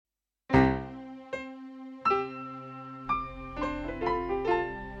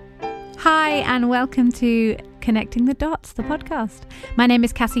Hi, and welcome to Connecting the Dots, the podcast. My name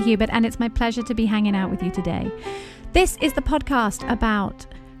is Cassie Hubert, and it's my pleasure to be hanging out with you today. This is the podcast about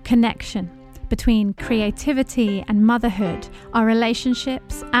connection between creativity and motherhood, our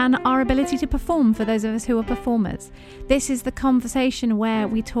relationships, and our ability to perform for those of us who are performers. This is the conversation where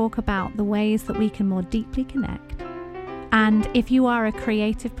we talk about the ways that we can more deeply connect. And if you are a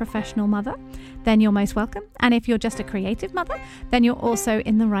creative professional mother, then you're most welcome. And if you're just a creative mother, then you're also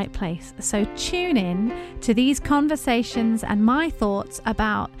in the right place. So tune in to these conversations and my thoughts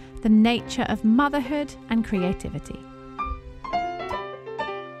about the nature of motherhood and creativity.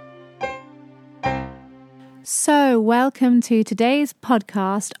 So welcome to today's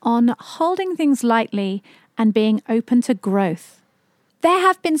podcast on holding things lightly and being open to growth. There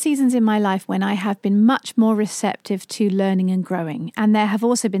have been seasons in my life when I have been much more receptive to learning and growing. And there have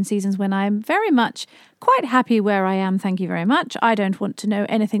also been seasons when I'm very much quite happy where I am, thank you very much. I don't want to know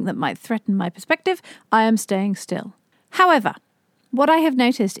anything that might threaten my perspective. I am staying still. However, what I have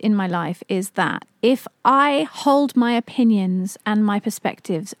noticed in my life is that if I hold my opinions and my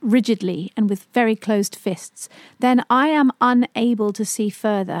perspectives rigidly and with very closed fists, then I am unable to see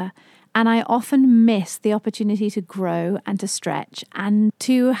further. And I often miss the opportunity to grow and to stretch and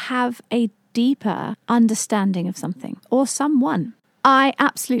to have a deeper understanding of something or someone. I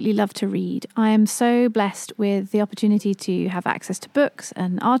absolutely love to read. I am so blessed with the opportunity to have access to books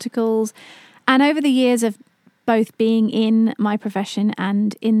and articles. And over the years of both being in my profession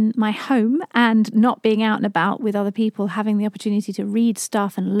and in my home and not being out and about with other people, having the opportunity to read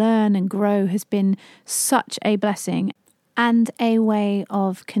stuff and learn and grow has been such a blessing. And a way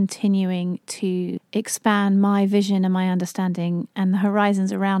of continuing to expand my vision and my understanding and the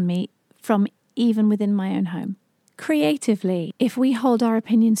horizons around me from even within my own home. Creatively, if we hold our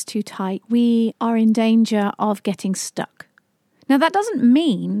opinions too tight, we are in danger of getting stuck. Now, that doesn't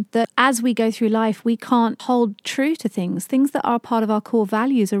mean that as we go through life, we can't hold true to things. Things that are part of our core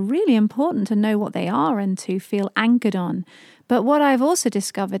values are really important to know what they are and to feel anchored on. But what I've also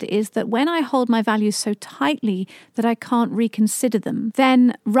discovered is that when I hold my values so tightly that I can't reconsider them,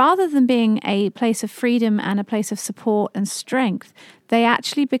 then rather than being a place of freedom and a place of support and strength, they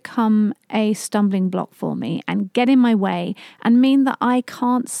actually become a stumbling block for me and get in my way and mean that I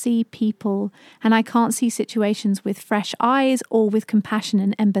can't see people and I can't see situations with fresh eyes or with compassion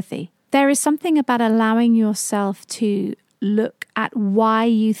and empathy. There is something about allowing yourself to look at why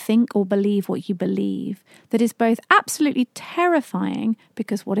you think or believe what you believe that is both absolutely terrifying,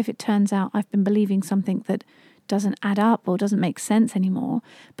 because what if it turns out I've been believing something that doesn't add up or doesn't make sense anymore,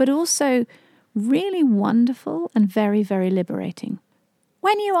 but also really wonderful and very, very liberating.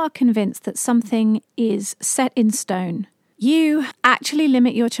 When you are convinced that something is set in stone, you actually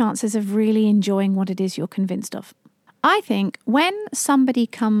limit your chances of really enjoying what it is you're convinced of. I think when somebody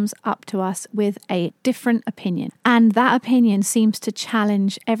comes up to us with a different opinion, and that opinion seems to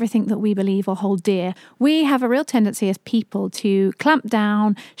challenge everything that we believe or hold dear, we have a real tendency as people to clamp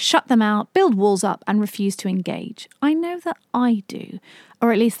down, shut them out, build walls up, and refuse to engage. I know that I do,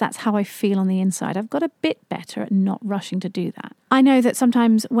 or at least that's how I feel on the inside. I've got a bit better at not rushing to do that. I know that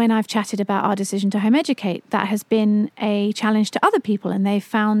sometimes when I've chatted about our decision to home educate, that has been a challenge to other people, and they've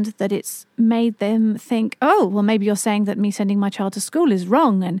found that it's made them think, oh, well, maybe you're saying that me sending my child to school is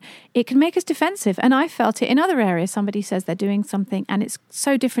wrong, and it can make us defensive. And I felt it in other areas. Somebody says they're doing something and it's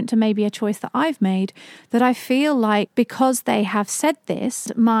so different to maybe a choice that I've made that I feel like because they have said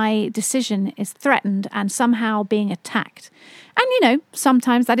this, my decision is threatened and somehow being attacked. And, you know,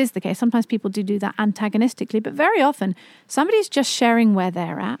 sometimes that is the case. Sometimes people do that antagonistically, but very often somebody's just sharing where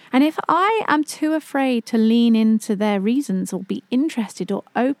they're at. And if I am too afraid to lean into their reasons or be interested or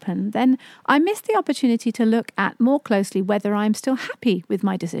open, then I miss the opportunity to look at more closely whether I'm still happy with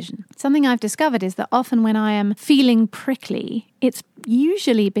my decision. Something I've discovered is that often when I am feeling prickly, it's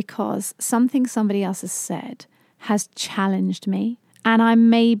usually because something somebody else has said has challenged me. And I'm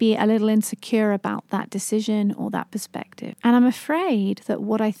maybe a little insecure about that decision or that perspective. And I'm afraid that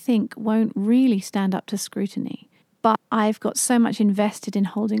what I think won't really stand up to scrutiny. But I've got so much invested in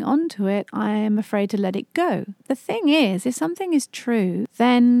holding on to it, I am afraid to let it go. The thing is, if something is true,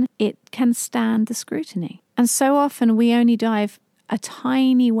 then it can stand the scrutiny. And so often we only dive a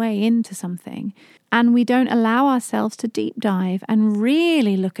tiny way into something, and we don't allow ourselves to deep dive and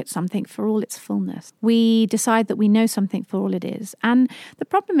really look at something for all its fullness. We decide that we know something for all it is. And the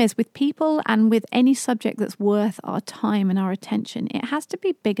problem is with people and with any subject that's worth our time and our attention, it has to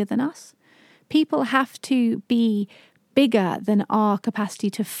be bigger than us. People have to be bigger than our capacity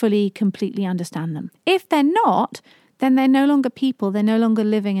to fully, completely understand them. If they're not, then they're no longer people, they're no longer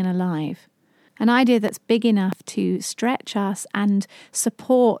living and alive. an idea that's big enough to stretch us and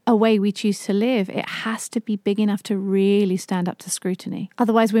support a way we choose to live, it has to be big enough to really stand up to scrutiny.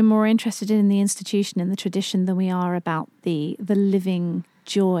 Otherwise, we're more interested in the institution and the tradition than we are about the living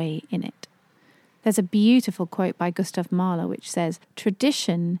joy in it. There's a beautiful quote by Gustav Mahler which says,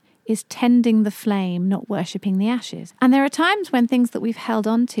 "Tradition is tending the flame, not worshipping the ashes." And there are times when things that we've held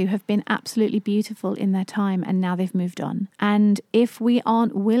on to have been absolutely beautiful in their time and now they've moved on. And if we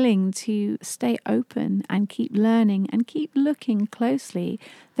aren't willing to stay open and keep learning and keep looking closely,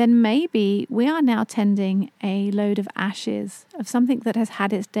 then maybe we are now tending a load of ashes of something that has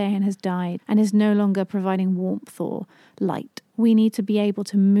had its day and has died and is no longer providing warmth or light. We need to be able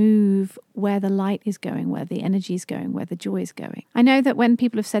to move where the light is going, where the energy is going, where the joy is going. I know that when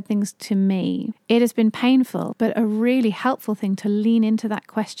people have said things to me, it has been painful, but a really helpful thing to lean into that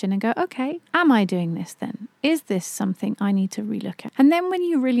question and go, okay, am I doing this then? Is this something I need to relook at? And then when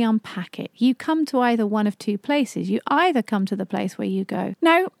you really unpack it, you come to either one of two places. You either come to the place where you go,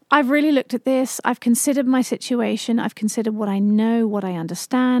 no, I've really looked at this. I've considered my situation. I've considered what I know, what I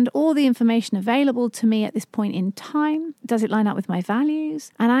understand, all the information available to me at this point in time. Does it line up with my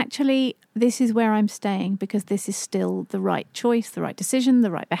values? And actually, this is where I'm staying because this is still the right choice, the right decision,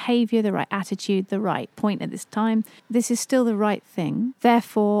 the right behavior, the right attitude, the right point at this time. This is still the right thing.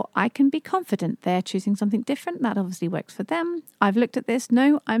 Therefore, I can be confident they're choosing something different. That obviously works for them. I've looked at this.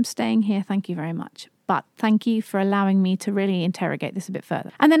 No, I'm staying here. Thank you very much. But thank you for allowing me to really interrogate this a bit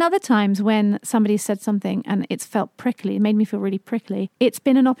further. And then other times when somebody said something and it's felt prickly, it made me feel really prickly, it's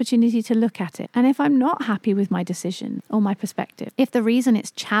been an opportunity to look at it. And if I'm not happy with my decision or my perspective, if the reason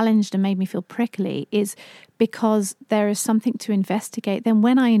it's challenged and made me feel prickly is because there is something to investigate, then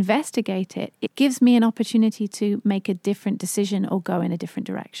when I investigate it, it gives me an opportunity to make a different decision or go in a different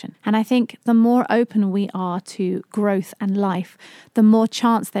direction. And I think the more open we are to growth and life, the more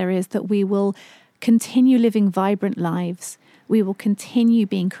chance there is that we will continue living vibrant lives. We will continue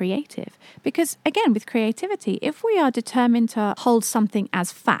being creative. Because again, with creativity, if we are determined to hold something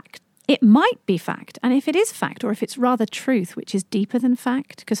as fact, it might be fact. And if it is fact, or if it's rather truth, which is deeper than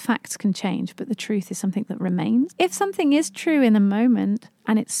fact, because facts can change, but the truth is something that remains. If something is true in the moment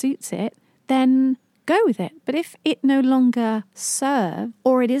and it suits it, then go with it. But if it no longer serves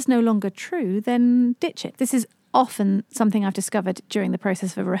or it is no longer true, then ditch it. This is often something I've discovered during the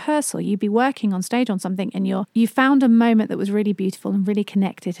process of a rehearsal. You'd be working on stage on something and you found a moment that was really beautiful and really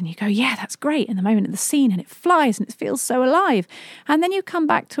connected and you go, yeah, that's great. And the moment of the scene and it flies and it feels so alive. And then you come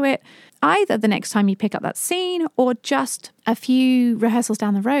back to it either the next time you pick up that scene or just a few rehearsals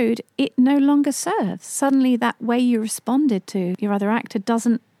down the road, it no longer serves. Suddenly that way you responded to your other actor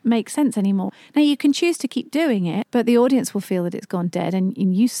doesn't make sense anymore. Now you can choose to keep doing it, but the audience will feel that it's gone dead, and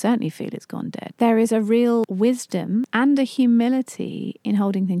you certainly feel it's gone dead. There is a real wisdom and a humility in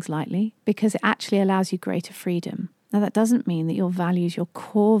holding things lightly because it actually allows you greater freedom. Now that doesn't mean that your values, your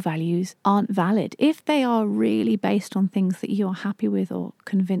core values, aren't valid. If they are really based on things that you're happy with or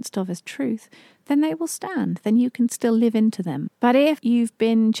convinced of as truth, then they will stand. Then you can still live into them. But if you've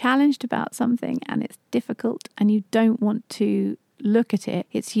been challenged about something and it's difficult and you don't want to look at it,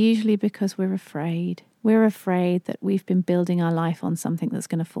 it's usually because we're afraid. We're afraid that we've been building our life on something that's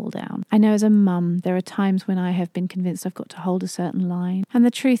going to fall down. I know as a mum, there are times when I have been convinced I've got to hold a certain line. And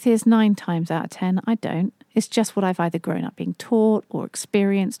the truth is 9 times out of 10, I don't. It's just what I've either grown up being taught or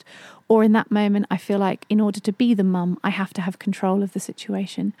experienced, or in that moment, I feel like in order to be the mum, I have to have control of the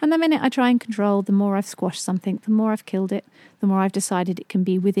situation. And the minute I try and control, the more I've squashed something, the more I've killed it, the more I've decided it can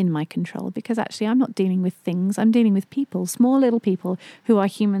be within my control. Because actually, I'm not dealing with things, I'm dealing with people, small little people who are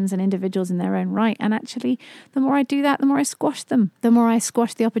humans and individuals in their own right. And actually, the more I do that, the more I squash them, the more I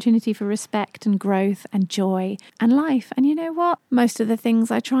squash the opportunity for respect and growth and joy and life. And you know what? Most of the things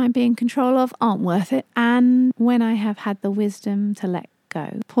I try and be in control of aren't worth it. And when I have had the wisdom to let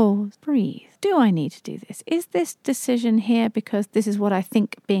go, pause, breathe. Do I need to do this? Is this decision here because this is what I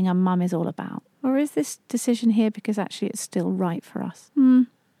think being a mum is all about? Or is this decision here because actually it's still right for us?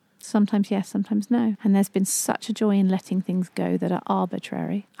 Sometimes yes, sometimes no. And there's been such a joy in letting things go that are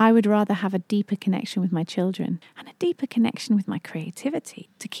arbitrary. I would rather have a deeper connection with my children and a deeper connection with my creativity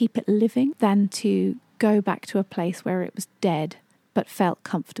to keep it living than to go back to a place where it was dead but felt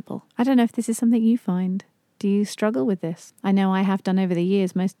comfortable. I don't know if this is something you find. Do you struggle with this? I know I have done over the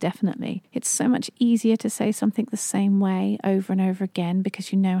years, most definitely. It's so much easier to say something the same way over and over again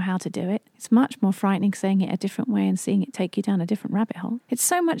because you know how to do it. It's much more frightening saying it a different way and seeing it take you down a different rabbit hole. It's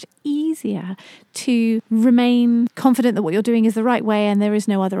so much easier to remain confident that what you're doing is the right way and there is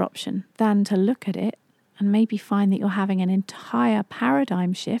no other option than to look at it and maybe find that you're having an entire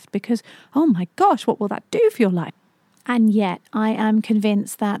paradigm shift because, oh my gosh, what will that do for your life? And yet I am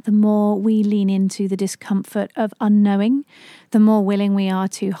convinced that the more we lean into the discomfort of unknowing, the more willing we are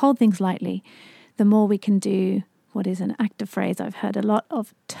to hold things lightly, the more we can do what is an active phrase I've heard a lot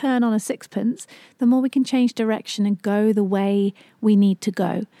of, turn on a sixpence, the more we can change direction and go the way we need to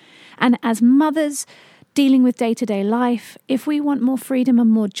go. And as mothers dealing with day-to-day life, if we want more freedom and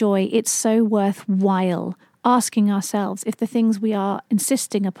more joy, it's so worthwhile asking ourselves if the things we are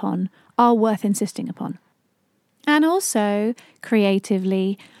insisting upon are worth insisting upon. And also,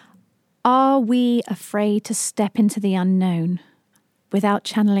 creatively, are we afraid to step into the unknown without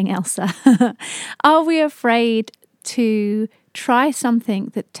channeling Elsa? Are we afraid to try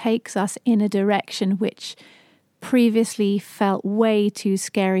something that takes us in a direction which previously felt way too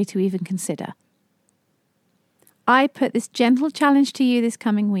scary to even consider? I put this gentle challenge to you this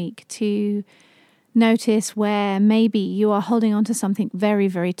coming week to notice where maybe you are holding on to something very,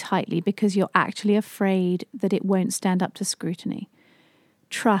 very tightly because you're actually afraid that it won't stand up to scrutiny.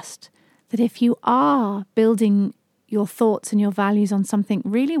 Trust that if you are building your thoughts and your values on something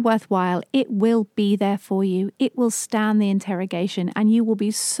really worthwhile, it will be there for you. It will stand the interrogation, and you will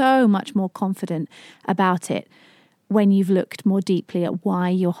be so much more confident about it when you've looked more deeply at why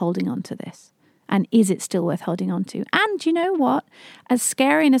you're holding on to this. And is it still worth holding on to? And you know what? As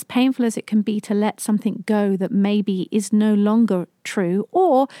scary and as painful as it can be to let something go that maybe is no longer true,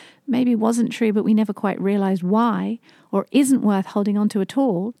 or maybe wasn't true but we never quite realized why, or isn't worth holding on to at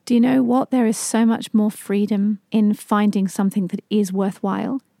all, do you know what? There is so much more freedom in finding something that is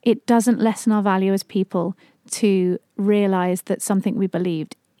worthwhile. It doesn't lessen our value as people to realize that something we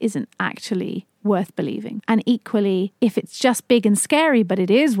believed isn't actually worth believing. And equally, if it's just big and scary, but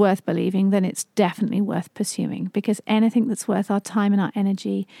it is worth believing, then it's definitely worth pursuing, because anything that's worth our time and our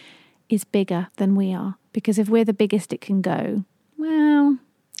energy is bigger than we are. Because if we're the biggest it can go, well,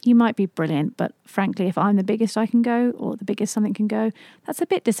 you might be brilliant, but frankly, if I'm the biggest I can go, or the biggest something can go, that's a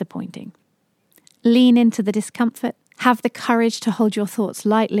bit disappointing. Lean into the discomfort. Have the courage to hold your thoughts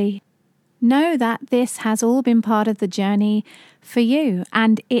lightly. Know that this has all been part of the journey for you,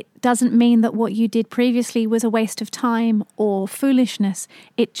 and it doesn't mean that what you did previously was a waste of time or foolishness.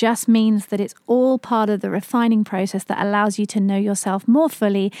 It just means that it's all part of the refining process that allows you to know yourself more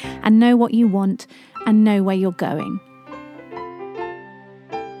fully and know what you want and know where you're going.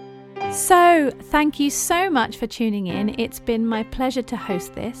 So, thank you so much for tuning in. It's been my pleasure to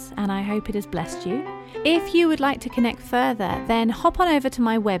host this, and I hope it has blessed you. If you would like to connect further, then hop on over to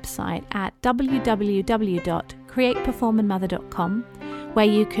my website at www.createperformandmother.com, where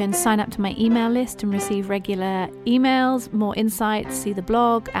you can sign up to my email list and receive regular emails, more insights, see the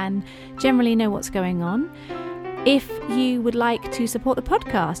blog, and generally know what's going on. If you would like to support the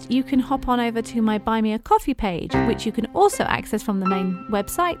podcast, you can hop on over to my Buy Me a Coffee page, which you can also access from the main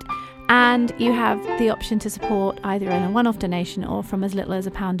website. And you have the option to support either in a one-off donation or from as little as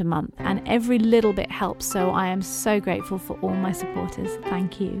 £1 a month. And every little bit helps, so I am so grateful for all my supporters.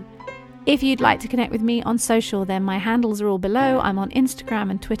 Thank you. If you'd like to connect with me on social, then my handles are all below. I'm on Instagram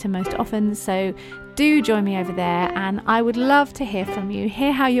and Twitter most often, so do join me over there, and I would love to hear from you,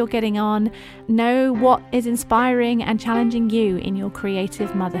 hear how you're getting on, know what is inspiring and challenging you in your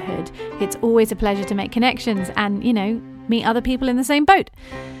creative motherhood. It's always a pleasure to make connections and, meet other people in the same boat.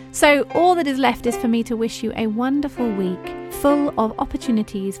 So all that is left is for me to wish you a wonderful week full of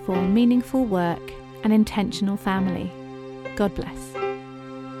opportunities for meaningful work and intentional family. God bless.